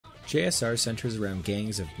JSR centers around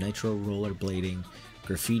gangs of nitro rollerblading,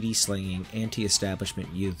 graffiti slinging, anti-establishment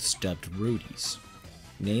youths dubbed Rudies,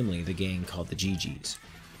 namely the gang called the GGs.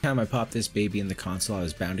 Every time I popped this baby in the console, I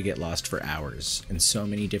was bound to get lost for hours, in so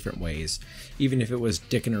many different ways, even if it was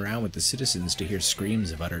dicking around with the citizens to hear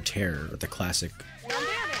screams of utter terror or the classic.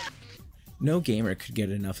 No gamer could get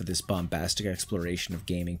enough of this bombastic exploration of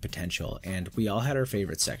gaming potential, and we all had our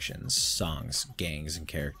favorite sections, songs, gangs, and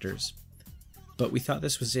characters. But we thought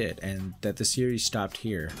this was it, and that the series stopped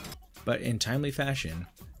here. But in timely fashion,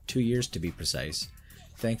 2 years to be precise,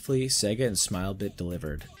 thankfully Sega and Smilebit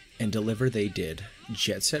delivered. And deliver they did.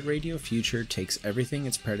 Jet Set Radio Future takes everything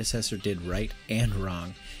its predecessor did right and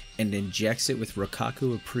wrong, and injects it with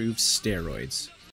Rokkaku-approved steroids.